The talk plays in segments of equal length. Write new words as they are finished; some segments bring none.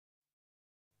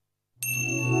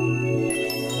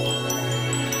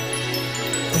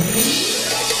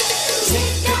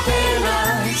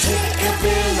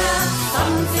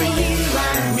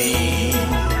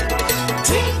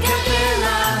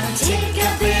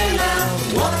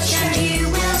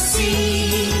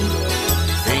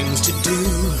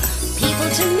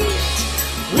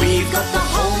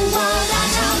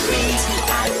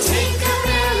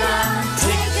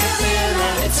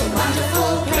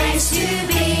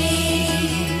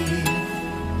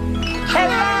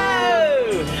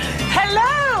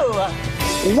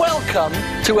Welcome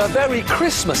to a very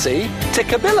Christmassy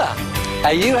Tikkabilla.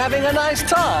 Are you having a nice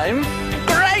time?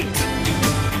 Great!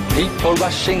 People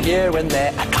rushing here and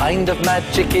there, a kind of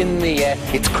magic in the air.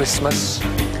 It's Christmas.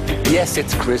 Yes,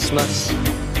 it's Christmas.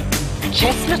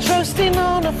 Chestnuts roasting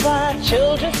on a fire,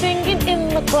 children singing in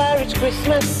the choir. It's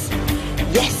Christmas.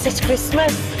 Yes, it's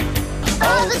Christmas.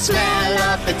 Oh, the smell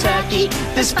of the turkey,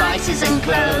 the spices and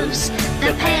cloves,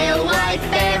 the pale white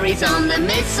berries on the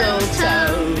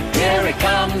mistletoe. Here it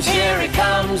comes,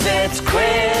 it's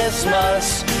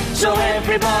Christmas. So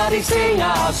everybody sing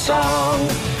our song.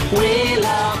 We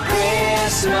love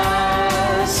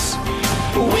Christmas.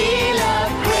 We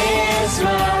love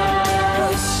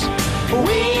Christmas.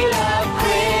 We love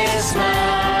Christmas.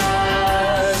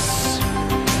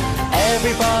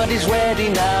 Everybody's ready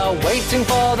now, waiting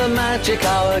for the magic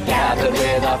hour. Gathered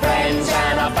with our friends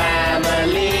and our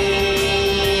family.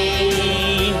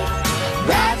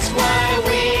 That's why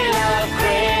we love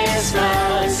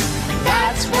Christmas.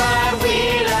 That's why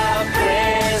we love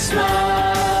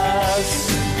Christmas.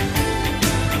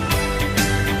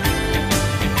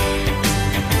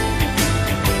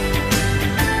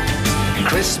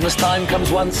 Christmas time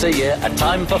comes once a year, a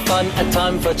time for fun, a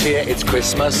time for cheer. It's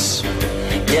Christmas.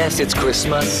 Yes, it's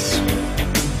Christmas.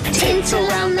 Tinsel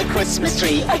round the Christmas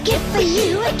tree, a gift for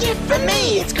you, a gift for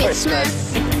me. It's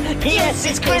Christmas. Yes,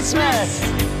 it's Christmas.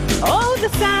 Oh, the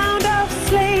sound of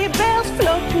sleigh bells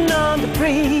floating on the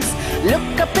breeze.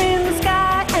 Look up in the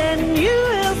sky and you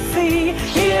will see.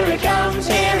 Here it comes,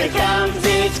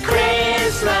 it's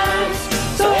Christmas.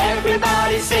 So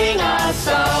everybody sing our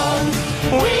song.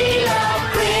 We love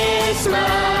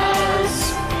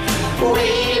Christmas.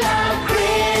 We love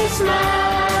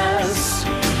Christmas.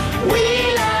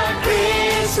 We love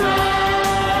Christmas.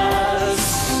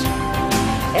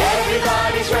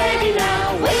 Everybody's ready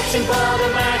now, waiting for the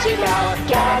magic hour.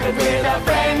 Gathered with our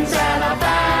friends and our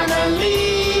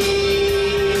family.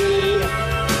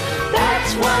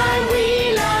 That's why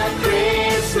we love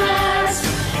Christmas.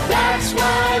 That's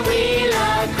why we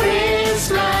love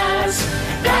Christmas.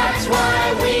 That's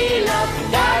why we love,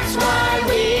 that's why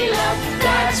we love,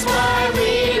 that's why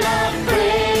we love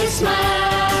Christmas.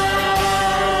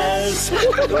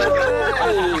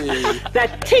 The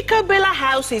Tikkabilla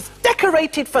house is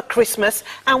decorated for Christmas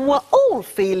and we're all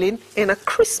feeling in a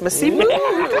Christmassy mood.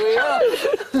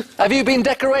 Have you been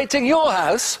decorating your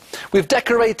house? We've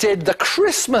decorated the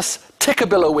Christmas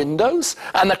Tikkabilla windows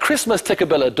and the Christmas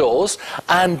Tikkabilla doors,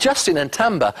 and Justin and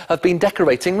Tamba have been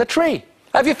decorating the tree.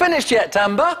 Have you finished yet,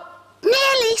 Tamba?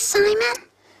 Nearly, Simon.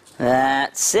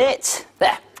 That's it.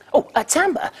 There. Oh,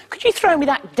 Tamba, could you throw me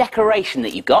that decoration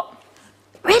that you've got?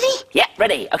 Ready? Yeah,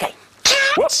 ready. Okay.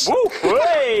 Catch! Whoa,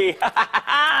 hey!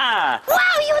 Wow,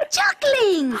 you're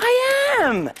juggling! I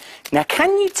am. Now,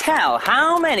 can you tell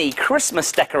how many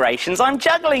Christmas decorations I'm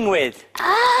juggling with?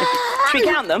 Should we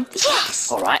count them? Yes.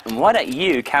 All right, and why don't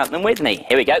you count them with me?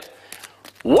 Here we go.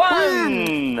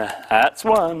 One. That's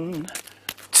one.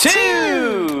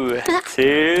 Two.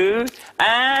 Two.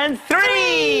 And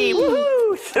three.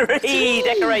 Woohoo! Three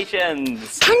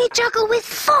decorations. Can you juggle with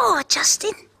 4,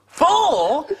 Justin?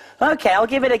 4? OK, I'll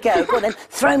give it a go. Go on then.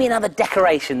 Throw me another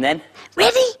decoration then.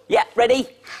 Ready? Yeah, ready?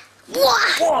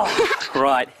 One.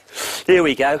 Right, here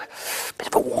we go. Bit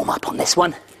of a warm-up on this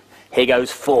one. Here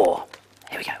goes 4.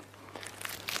 Here we go.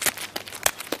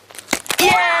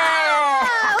 Yeah!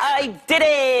 I did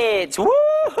it! Woohoo!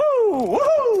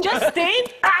 Woohoo! Justin,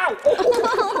 Ow!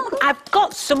 I've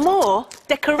got some more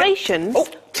decorations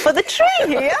for the tree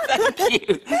here. Thank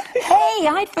you. Hey,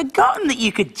 I'd forgotten that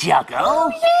you could juggle. Oh,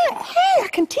 yeah. Hey, I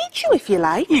can teach you if you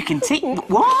like. You can teach...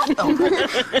 What? Oh.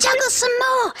 Juggle some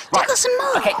more. Juggle some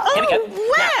more. OK, here we go.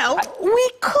 Well, we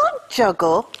could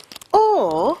juggle,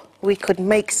 or we could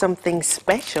make something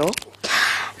special.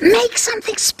 Make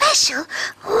something special?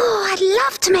 Oh, I'd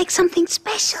love to make something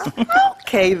special.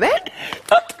 OK, then.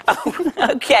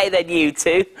 OK, then, you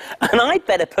two. And I'd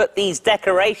better put these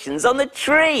decorations on the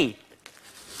tree.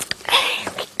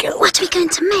 What are we going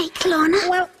to make, Lorna?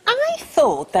 Well, I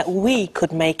thought that we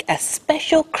could make a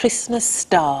special Christmas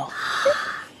star.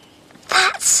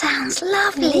 That sounds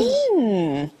lovely.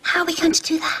 How are we going to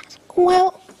do that?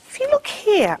 Well, if you look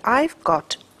here, I've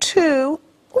got 2.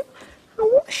 Oh,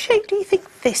 what shape do you think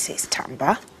this is,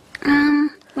 Tamba?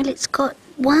 Well, it's got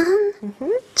 1,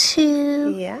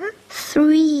 2, Yeah.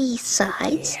 3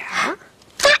 sides. Yeah.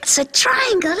 That's a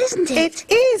triangle, isn't it?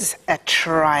 It is a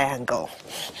triangle.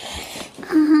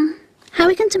 How are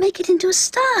we going to make it into a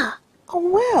star? Oh,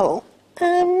 well,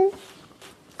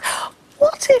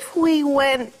 what if we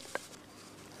went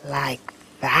like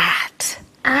that?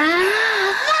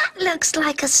 Ah, that looks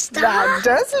like a star. That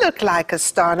does look like a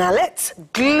star. Now let's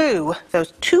glue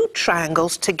those two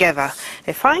triangles together.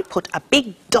 If I put a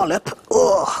big dollop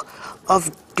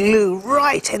of glue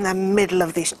right in the middle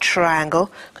of this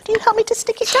triangle, could you help me to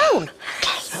stick it down?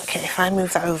 Okay, if I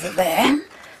move that over there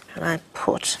and I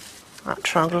put that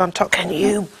triangle on top, can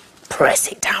you press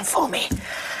it down for me?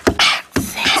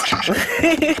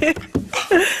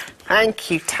 Thank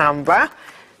you, Tamba.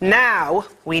 Now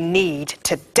we need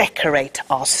to decorate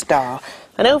our star.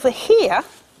 And over here,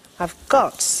 I've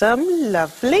got some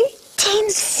lovely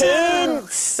tinsel.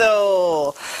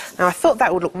 Now I thought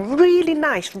that would look really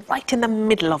nice right in the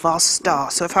middle of our star.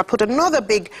 So if I put another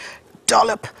big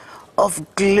dollop of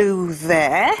glue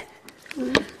there,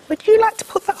 would you like to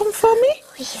put that on for me?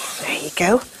 Oh, yeah. There you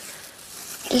go.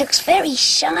 It looks very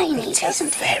shiny, doesn't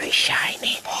it? Very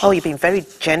shiny. Oh, you've been very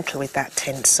gentle with that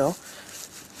tinsel.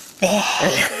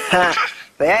 There.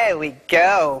 There we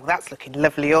go. That's looking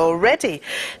lovely already.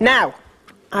 Now,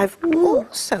 I've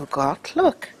also got,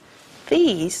 look,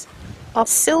 these are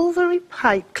silvery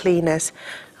pipe cleaners.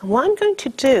 And what I'm going to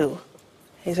do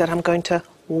is that I'm going to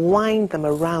wind them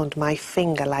around my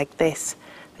finger like this.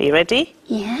 Are you ready?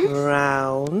 Yeah.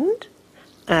 Round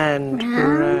and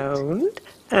round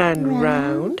and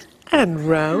round and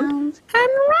round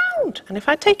and round. And if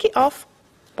I take it off,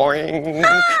 boing.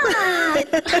 Ah,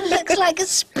 it looks like a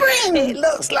spring. It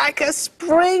looks like a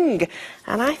spring.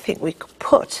 And I think we could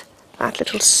put that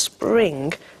little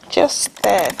spring just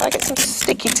there. If I get some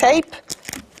sticky tape,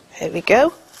 there we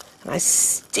go. And I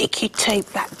sticky tape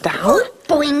that down.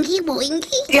 Boingy,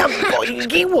 boingy. Yeah,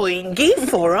 boingy woingy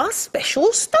for our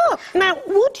special star. Now,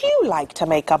 would you like to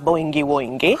make a boingy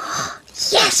woingy?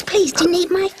 Yes, please. Do you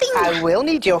need my finger? I will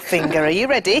need your finger. Are you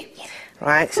ready?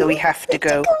 Right, so we have to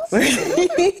go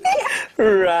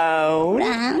round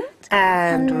Round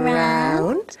and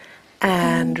round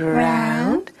and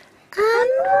round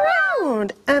and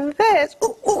round. And there's...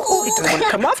 Oh, it doesn't want to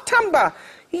come off, Tamba.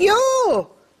 Yo!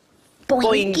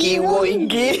 Boingy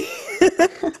woingy.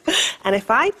 And if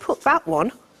I put that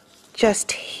one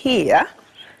just here...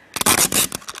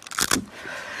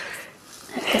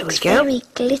 There we go. Very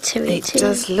glittery It too.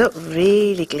 does look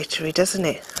really glittery, doesn't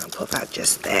it? I'll put that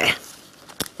just there.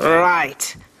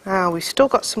 Right. Now, we've still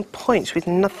got some points with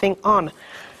nothing on.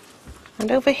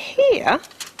 And over here,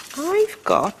 I've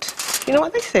got... You know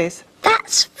what this is?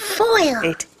 That's foil.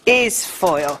 It is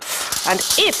foil. And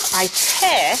if I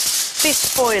tear this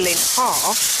foil in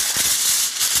half,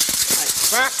 like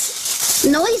that...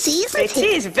 Noisy, isn't it? It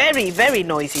is very, very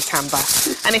noisy, Tamba.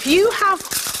 And if you have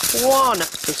one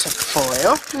bit of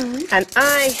foil and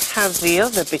I have the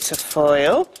other bit of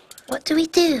foil, What do we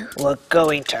do? we're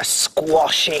going to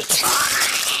squash it.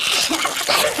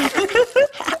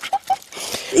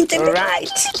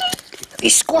 Right. You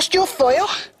squashed your foil?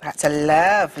 That's a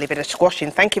lovely bit of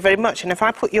squashing. Thank you very much. And if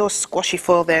I put your squashy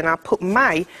foil there and I'll put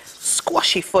my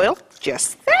squashy foil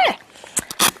just there.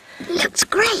 Looks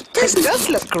great, It doesn't does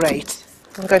look great.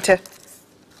 I'm going to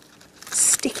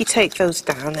sticky tape those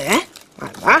down there,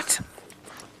 like that.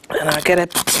 And I'll get a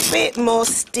bit more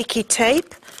sticky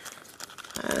tape.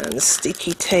 And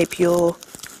sticky tape your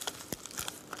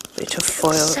bit of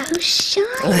foil. So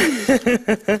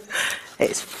shiny.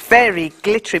 It's very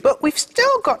glittery, but we've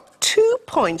still got 2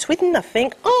 points with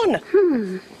nothing on.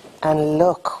 And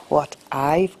look what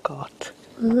I've got.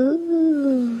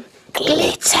 Ooh.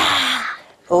 Glitter.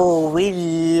 Oh, we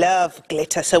love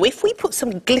glitter. So if we put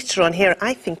some glitter on here,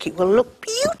 I think it will look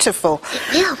beautiful.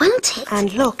 Yeah, won't it?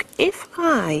 And look, if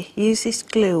I use this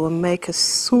glue and make a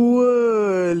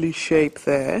swirly shape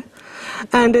there,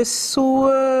 and a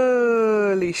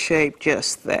swirly shape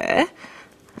just there,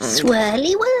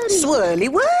 Swirly whirly. swirly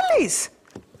whirlies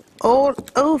all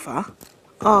over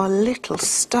our little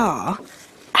star.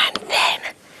 And then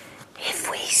if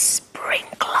we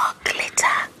sprinkle our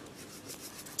glitter,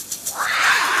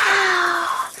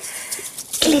 wow,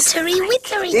 Glittery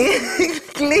withery.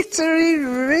 glittery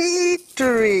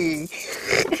reetery.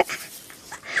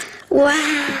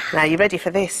 Wow. Now, you ready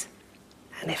for this?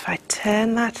 And if I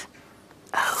turn that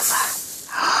over,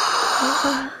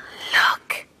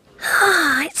 look.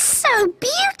 Oh, it's so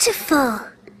beautiful.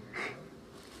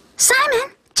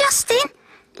 Simon, Justin,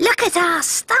 look at our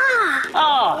star.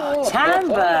 Oh,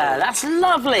 Tamba, that's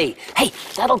lovely. Hey,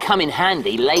 that'll come in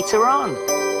handy later on.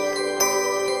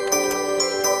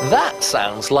 That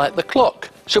sounds like the clock.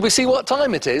 Shall we see what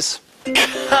time it is?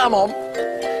 Come on.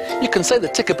 You can say the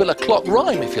Tikkabilla clock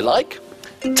rhyme if you like.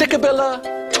 Tikkabilla,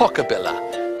 Tockabilla.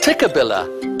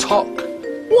 Tikkabilla, tock.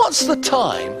 What's the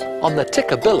time on the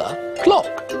Tikkabilla clock?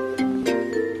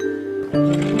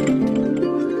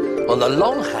 Well, the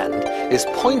long hand is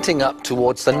pointing up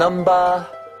towards the number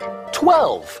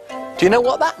 12. Do you know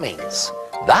what that means?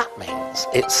 That means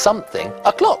it's something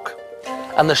o'clock.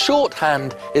 And the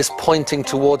shorthand is pointing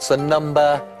towards the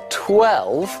number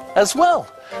 12 as well.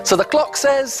 So the clock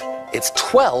says it's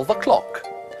 12 o'clock.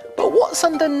 But what's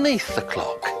underneath the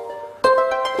clock?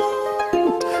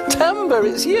 Timber,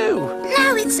 it's you.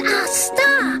 No, it's our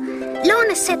star.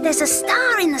 Lorna said there's a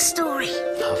star in the story.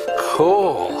 Of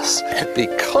course,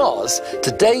 because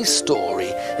today's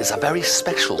story is a very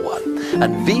special one,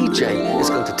 and VJ is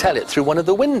going to tell it through one of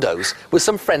the windows with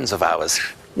some friends of ours.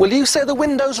 Will you say the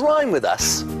windows rhyme with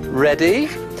us? Ready?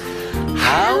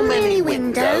 How many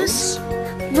windows?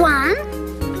 1,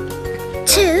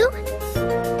 2,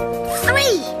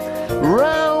 3.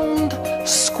 Round,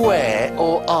 square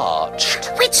or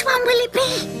arched? Which one will it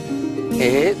be?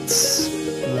 It's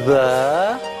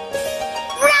the...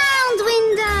 Round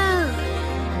window.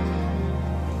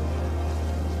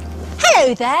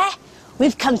 Hello there!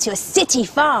 We've come to a city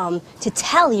farm to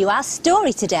tell you our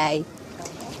story today.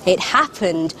 It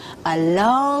happened a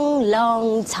long,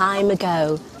 long time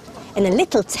ago in a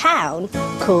little town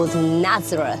called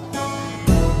Nazareth,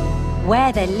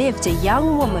 where there lived a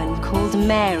young woman called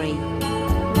Mary.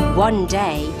 One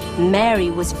day, Mary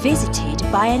was visited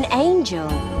by an angel.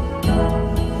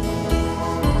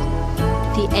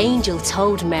 The angel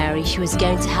told Mary she was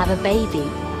going to have a baby,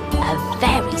 a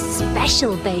very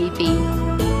special baby.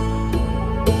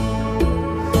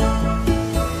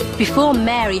 Before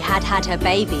Mary had her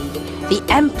baby, the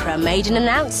emperor made an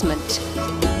announcement.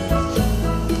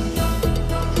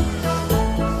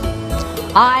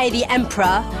 I, the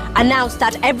emperor, announce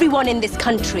that everyone in this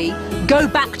country go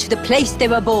back to the place they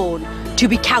were born to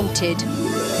be counted.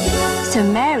 So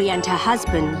Mary and her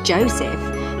husband, Joseph,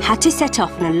 had to set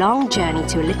off on a long journey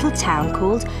to a little town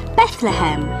called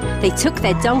Bethlehem. They took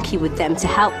their donkey with them to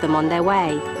help them on their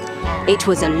way. It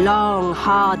was a long,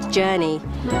 hard journey.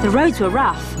 The roads were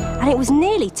rough, and it was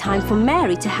nearly time for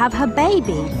Mary to have her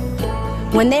baby.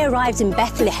 When they arrived in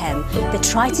Bethlehem, they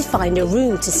tried to find a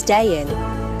room to stay in.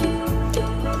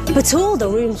 But all the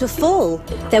rooms were full.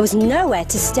 There was nowhere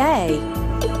to stay.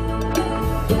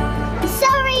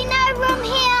 Sorry, no room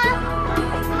here.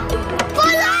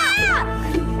 Full up!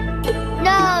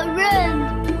 No room.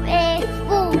 We're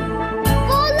full.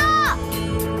 Full up!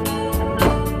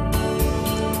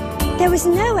 There was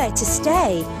nowhere to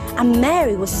stay, and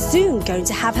Mary was soon going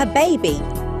to have her baby.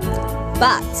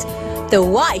 But the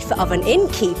wife of an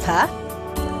innkeeper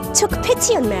took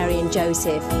pity on Mary and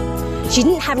Joseph. She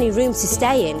didn't have any rooms to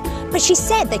stay in, but she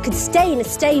said they could stay in a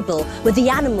stable with the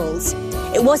animals.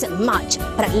 It wasn't much,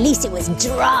 but at least it was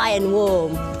dry and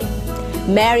warm.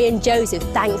 Mary and Joseph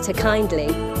thanked her kindly.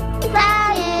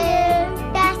 Thank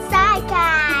you. That's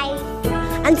okay.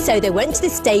 And so they went to the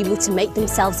stable to make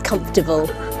themselves comfortable.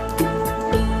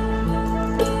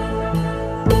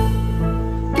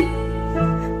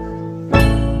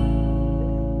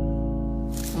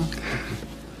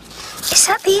 Is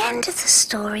that the end of the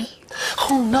story?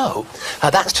 Oh, no.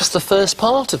 That's just the first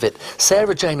part of it.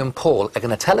 Sarah, Jane and Paul are going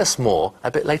to tell us more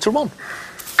a bit later on.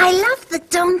 I love the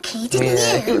donkey,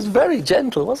 didn't He you? was very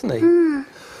gentle, wasn't he?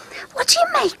 What are you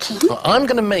making? Well, I'm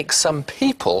going to make some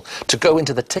people to go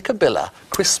into the Tikkabilla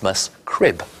Christmas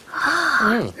crib.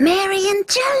 Mary and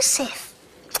Joseph.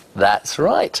 That's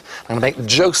right. I'm going to make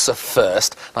Joseph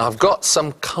first. Now, I've got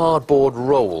some cardboard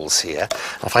rolls here.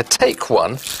 If I take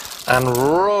one and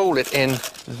roll it in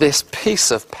this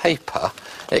piece of paper,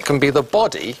 it can be the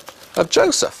body of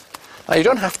Joseph. Now, you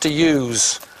don't have to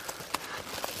use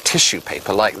tissue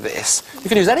paper like this. You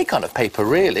can use any kind of paper,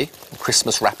 really.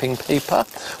 Christmas wrapping paper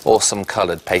or some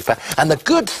coloured paper. And the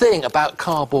good thing about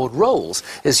cardboard rolls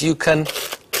is you can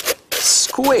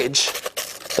squidge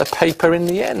the paper in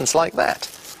the ends like that.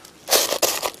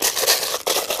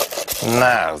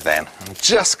 Now then, I'm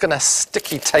just going to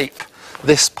sticky tape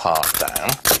this part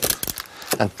down.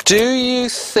 And do you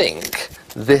think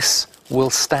this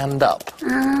will stand up?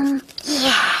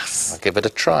 Yes. I'll give it a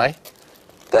try.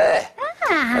 There.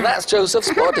 And that's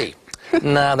Joseph's body.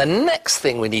 Now, the next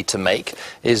thing we need to make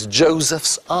is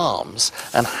Joseph's arms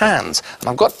and hands. And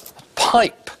I've got a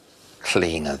pipe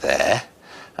cleaner there.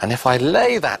 And if I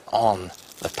lay that on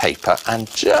the paper and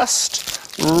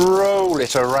just roll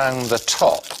it around the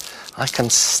top, I can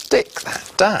stick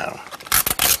that down.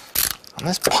 And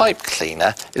this pipe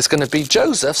cleaner is going to be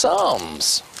Joseph's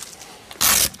arms.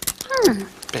 A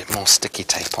bit more sticky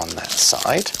tape on that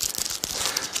side.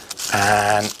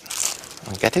 And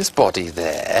we'll get his body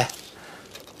there.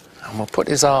 And we'll put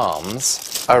his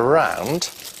arms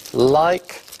around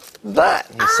like that,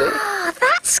 you see? Oh,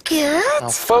 that's good. I'll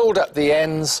fold up the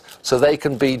ends so they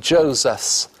can be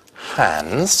Joseph's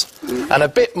hands. And a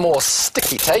bit more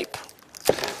sticky tape.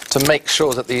 to make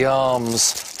sure that the arms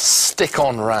stick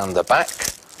on round the back,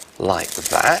 like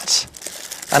that.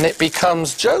 And it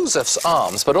becomes Joseph's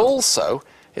arms, but also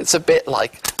it's a bit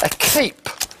like a cape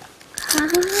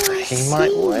he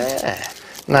might wear.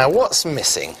 Now, what's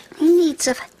missing? He needs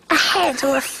a head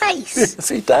or a face. Yes,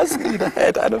 he does need a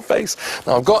head and a face.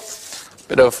 Now, I've got a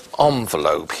bit of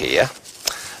envelope here,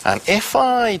 and if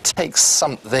I take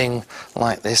something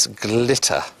like this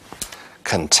glitter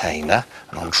container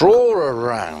and I'll draw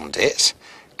around it,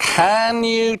 can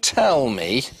you tell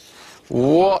me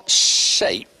what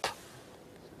shape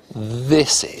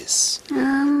this is?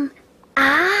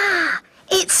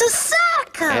 It's a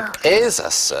circle. It is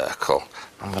a circle.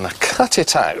 I'm going to cut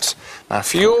it out. Now,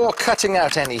 if you're cutting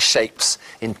out any shapes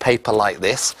in paper like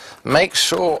this, make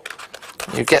sure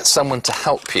you get someone to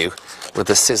help you with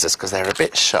the scissors, because they're a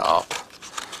bit sharp.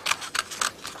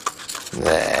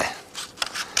 There.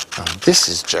 And this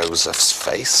is Joseph's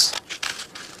face.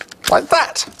 Like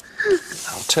that.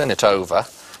 I'll turn it over.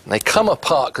 And they come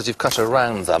apart because you've cut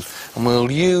around them. And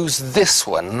we'll use this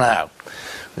one now.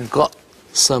 We've got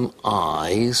some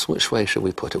eyes. Which way should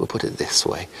we put it? We'll put it this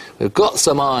way. We've got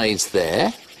some eyes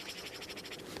there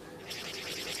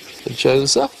for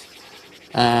Joseph.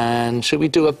 And should we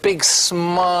do a big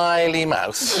smiley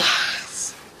mouth?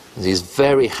 Yes. He's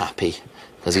very happy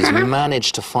because he's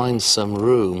managed to find some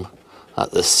room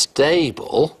at the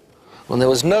stable when there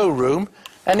was no room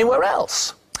anywhere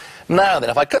else. Now then,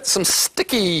 if I cut some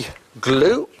sticky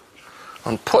glue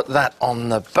and put that on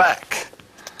the back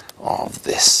of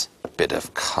this bit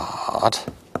of card,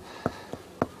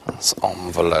 that's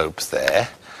envelope there,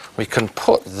 we can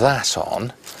put that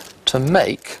on to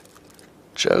make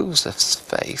Joseph's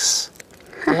face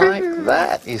like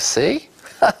that, you see?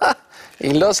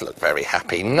 He does look very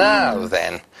happy. Now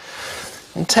then,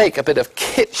 and take a bit of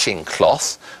kitchen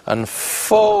cloth and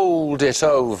fold it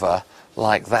over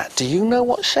like that. Do you know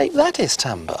what shape that is,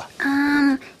 Tamba?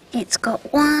 It's got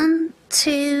 1,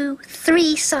 2,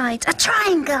 3 sides. A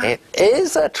triangle. It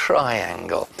is a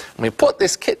triangle. And we put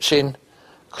this kitchen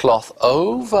cloth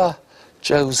over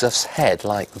Joseph's head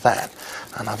like that.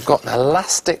 And I've got an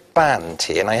elastic band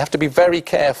here, and I have to be very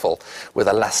careful with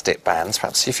elastic bands.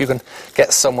 Perhaps see if you can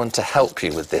get someone to help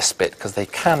you with this bit, because they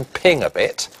can ping a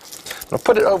bit. I'll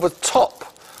put it over the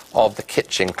top of the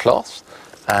kitchen cloth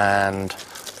and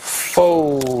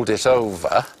fold it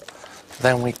over.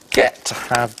 Then we get to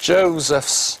have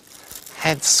Joseph's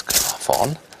headscarf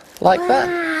on like that.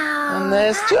 And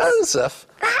there's Joseph.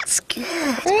 That's good.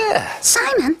 Yeah.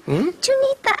 Simon, do you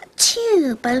need that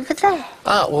tube over there?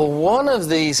 Well, one of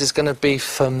these is going to be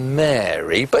for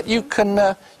Mary, but you can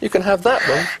have that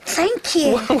one. Thank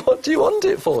you. What do you want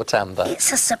it for, Tamba?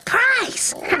 It's a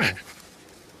surprise.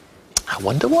 I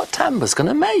wonder what Tamba's going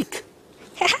to make.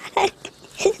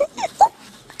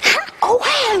 Oh,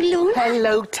 hello, Luna.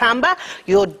 Hello, Tamba.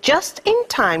 You're just in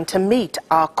time to meet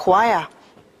our choir.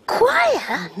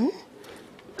 Choir?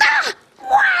 Ah,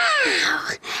 wow!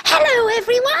 Hello,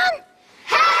 everyone.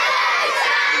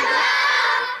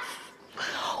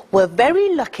 We're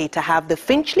very lucky to have the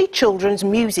Finchley Children's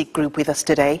Music Group with us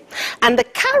today, and the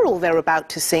carol they're about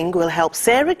to sing will help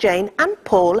Sarah Jane and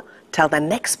Paul tell the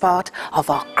next part of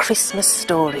our Christmas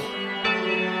story.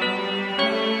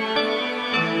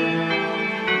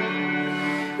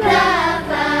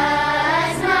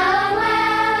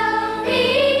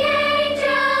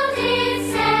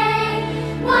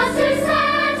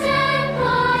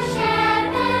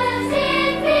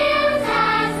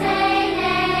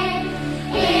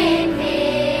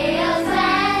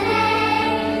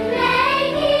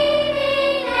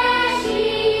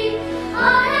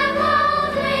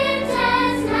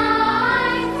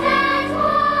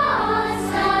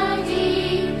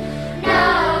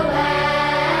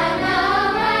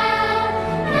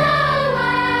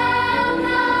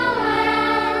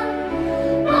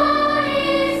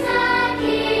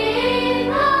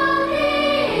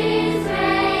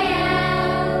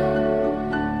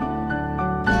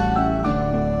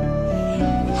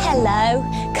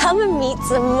 Come and meet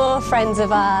some more friends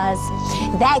of ours.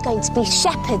 They're going to be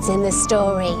shepherds in the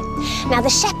story. Now, the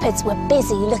shepherds were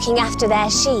busy looking after their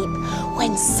sheep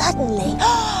when suddenly,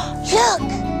 look!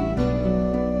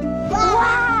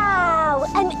 Wow!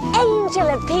 An angel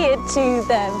appeared to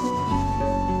them.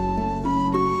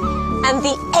 And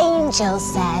the angel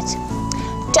said,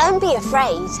 "Don't be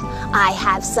afraid. I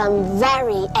have some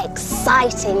very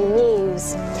exciting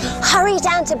news. Hurry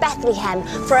down to Bethlehem,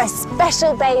 for a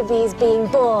special baby is being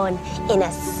born in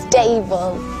a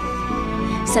stable."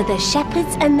 So the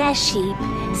shepherds and their sheep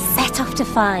set off to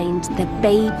find the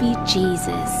baby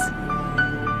Jesus.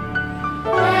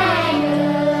 When you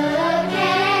look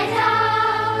at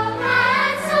all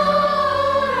that's all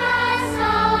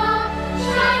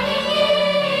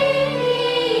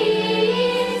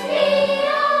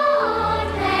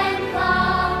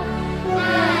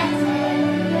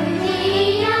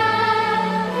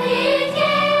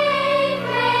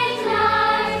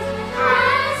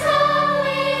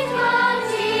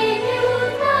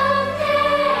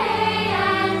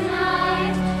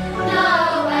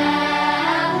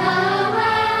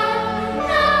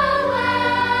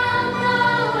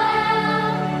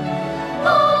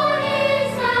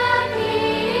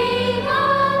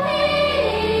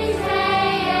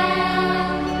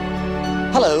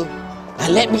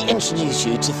let me introduce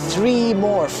you to 3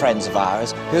 more friends of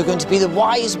ours who are going to be the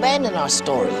wise men in our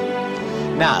story.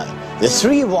 Now, the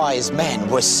 3 wise men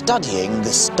were studying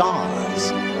the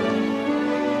stars.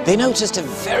 They noticed a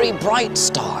very bright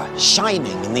star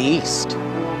shining in the east.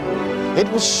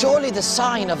 It was surely the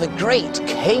sign of a great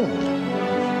king.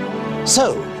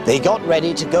 So, they got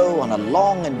ready to go on a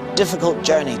long and difficult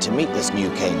journey to meet this new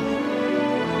king.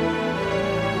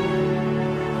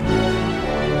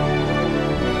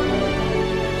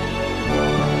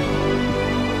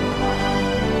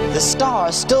 The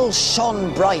star still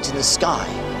shone bright in the sky,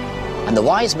 and the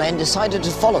wise men decided to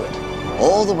follow it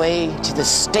all the way to the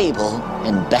stable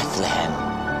in Bethlehem.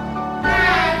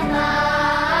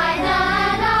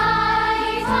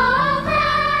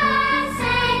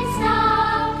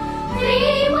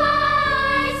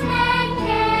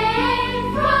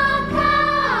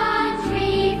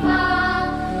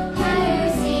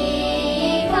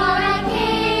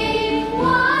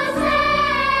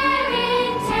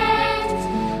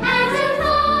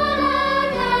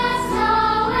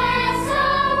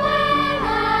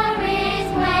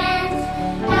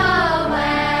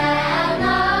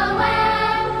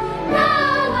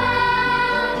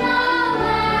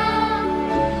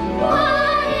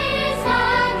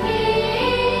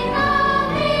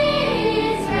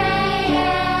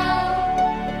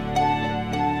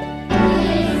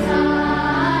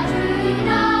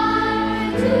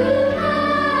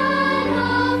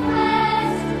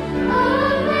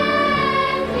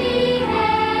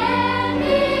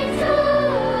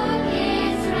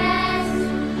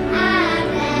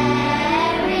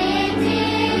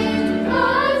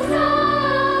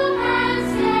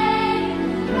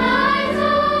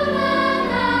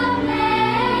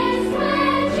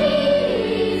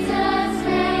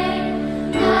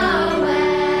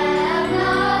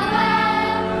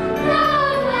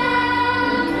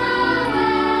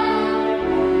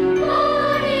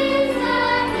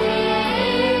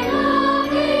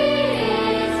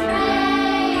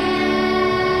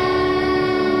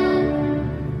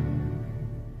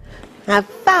 Now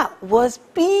that was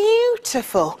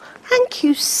beautiful. Thank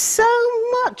you so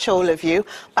much, all of you.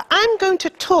 But I'm going to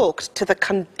talk to the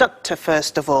conductor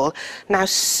first of all. Now,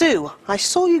 Sue, I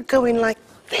saw you going like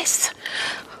this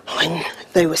when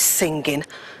they were singing.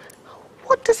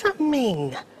 What does that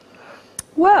mean?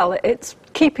 Well, it's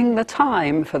keeping the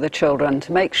time for the children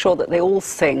to make sure that they all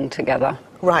sing together.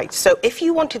 Right, so if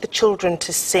you wanted the children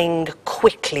to sing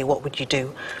quickly, what would you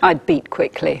do? I'd beat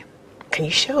quickly. Can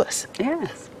you show us?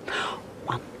 Yes.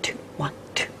 1, 2, 1,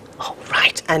 2. Oh,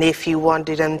 right. And if you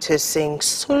wanted them to sing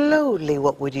slowly,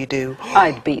 what would you do?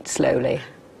 I'd beat slowly.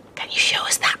 Can you show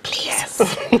us that, please? Yes.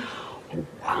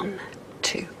 1,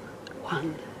 2,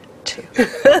 1, 2.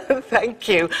 Thank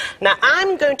you. Now,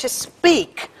 I'm going to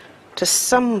speak to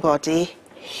somebody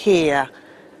here.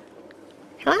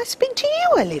 Can I speak to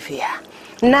you, Olivia?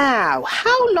 Now,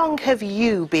 how long have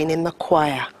you been in the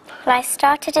choir? Well, I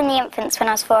started in the infants when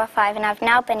I was 4 or 5, and I've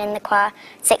now been in the choir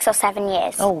 6 or 7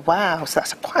 years. Oh, wow, so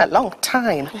that's quite a long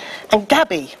time. And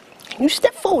Gabby, can you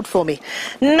step forward for me?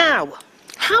 Now,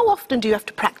 how often do you have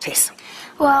to practice?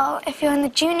 Well, if you're in the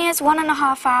juniors,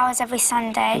 1.5 hours every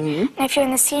Sunday, and if you're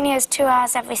in the seniors, 2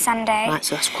 hours every Sunday. Right,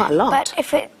 so that's quite a lot. But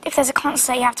if there's a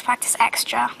concert, you have to practice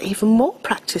extra. Even more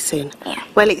practicing? Yeah.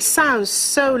 Well, it sounds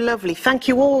so lovely. Thank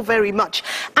you all very much.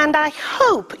 And I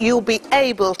hope you'll be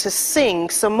able to sing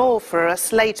some more for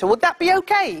us later. Would that be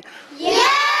okay? Yes!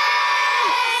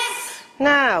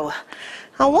 Now,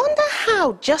 I wonder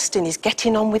how Justin is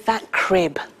getting on with that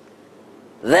crib.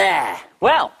 There.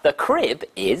 Well, the crib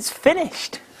is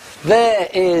finished. There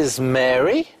is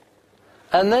Mary,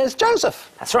 and there's Joseph.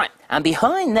 That's right. And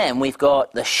behind them we've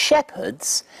got the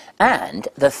shepherds and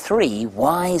the 3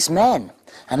 wise men.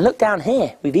 And look down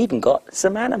here, we've even got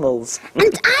some animals. And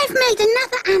I've made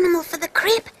another animal for the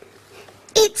crib.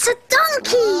 It's a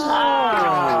donkey.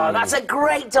 Oh, that's a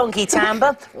great donkey,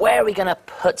 Tamba. Where are we going to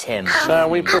put him? Shall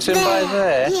we put him by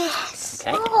there? Yes.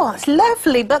 Okay. Oh, it's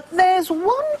lovely, but there's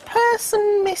one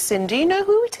person missing. Do you know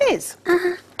who it is?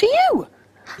 Do you?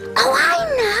 Oh, I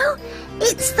know.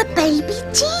 It's the baby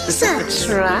Jesus. That's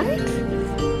right.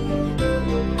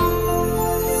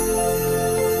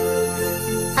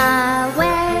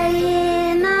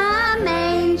 Away in a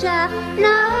manger,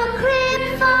 no crib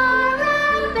for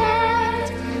a bed.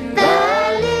 The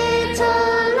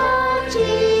little Lord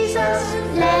Jesus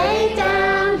laid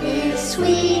down his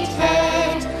sweet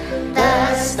head.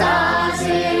 The stars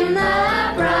in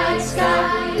the bright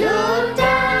sky looked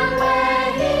down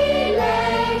where he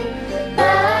lay.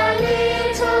 The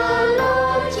little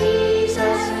Lord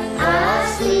Jesus, I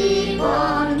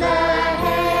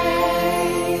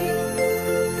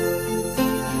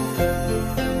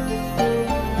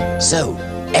So,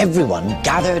 everyone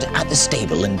gathered at the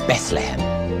stable in Bethlehem.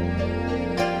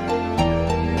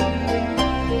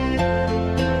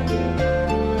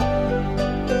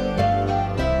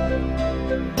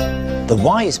 The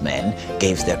wise men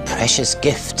gave their precious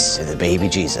gifts to the baby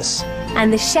Jesus.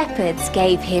 And the shepherds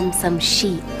gave him some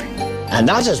sheep. And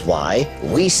that is why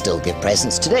we still give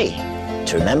presents today,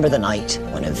 to remember the night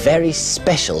when a very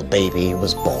special baby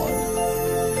was born.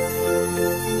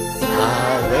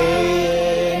 Away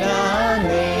in a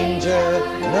manger,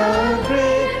 no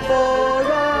crib for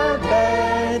a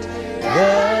bed,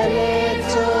 the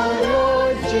little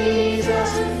Lord Jesus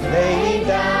laid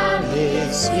down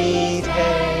his sweet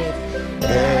head.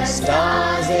 The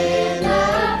stars in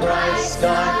the bright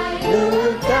sky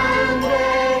looked down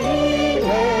where he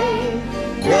lay.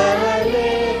 The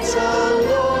little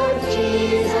Lord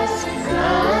Jesus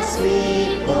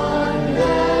asleep on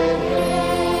the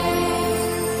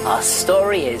hay. Our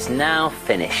story is now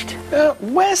finished.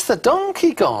 Where's the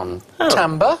donkey gone?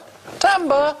 Tamba?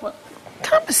 Tamba?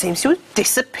 Tamba seems to have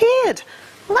disappeared.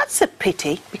 Well, that's a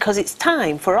pity, because it's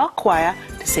time for our choir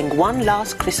to sing one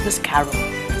last Christmas carol.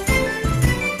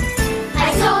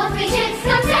 I saw 3 ships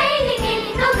come sailing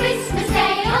in on Christmas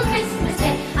Day, on Christmas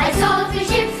Day. I saw 3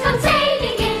 ships come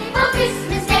sailing in on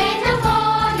Christmas Day in the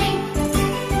morning.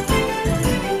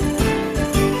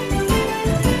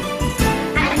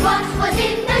 And what was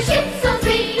in the ships all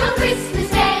 3 on Christmas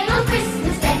Day, on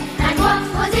Christmas Day? And what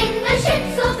was in the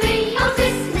ships all 3 on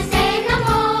Christmas Day in the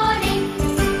morning?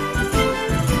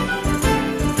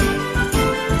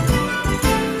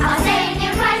 Our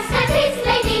Saviour Christ and His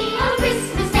Lady on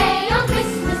Christmas Day, on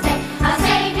Christmas Day. Our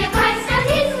Saviour Christ and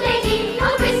His Lady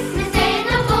on Christmas Day in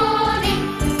the morning.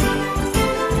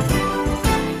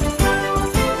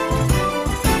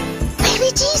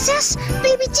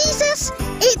 Baby Jesus,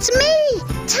 it's me,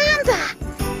 Tamba.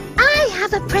 I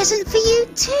have a present for you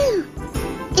too.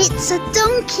 It's a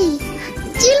donkey.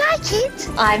 Do you like it?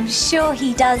 I'm sure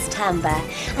he does, Tamba.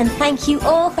 And thank you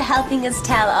all for helping us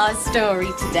tell our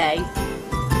story today.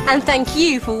 And thank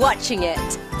you for watching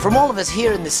it. From all of us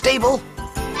here in the stable,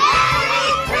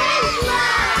 Merry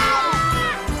Christmas!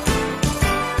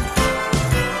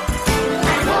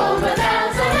 And all the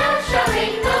bells on earth shall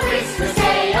ring on Christmas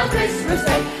Day, on Christmas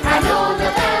Day. And all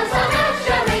the bells on earth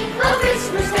shall ring on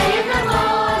Christmas Day in the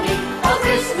morning, on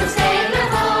Christmas Day in the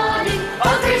morning,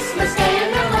 on Christmas Day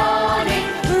in the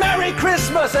morning. Merry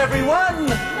Christmas, everyone!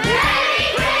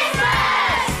 Merry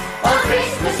Christmas! On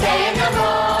Christmas Day in the morning.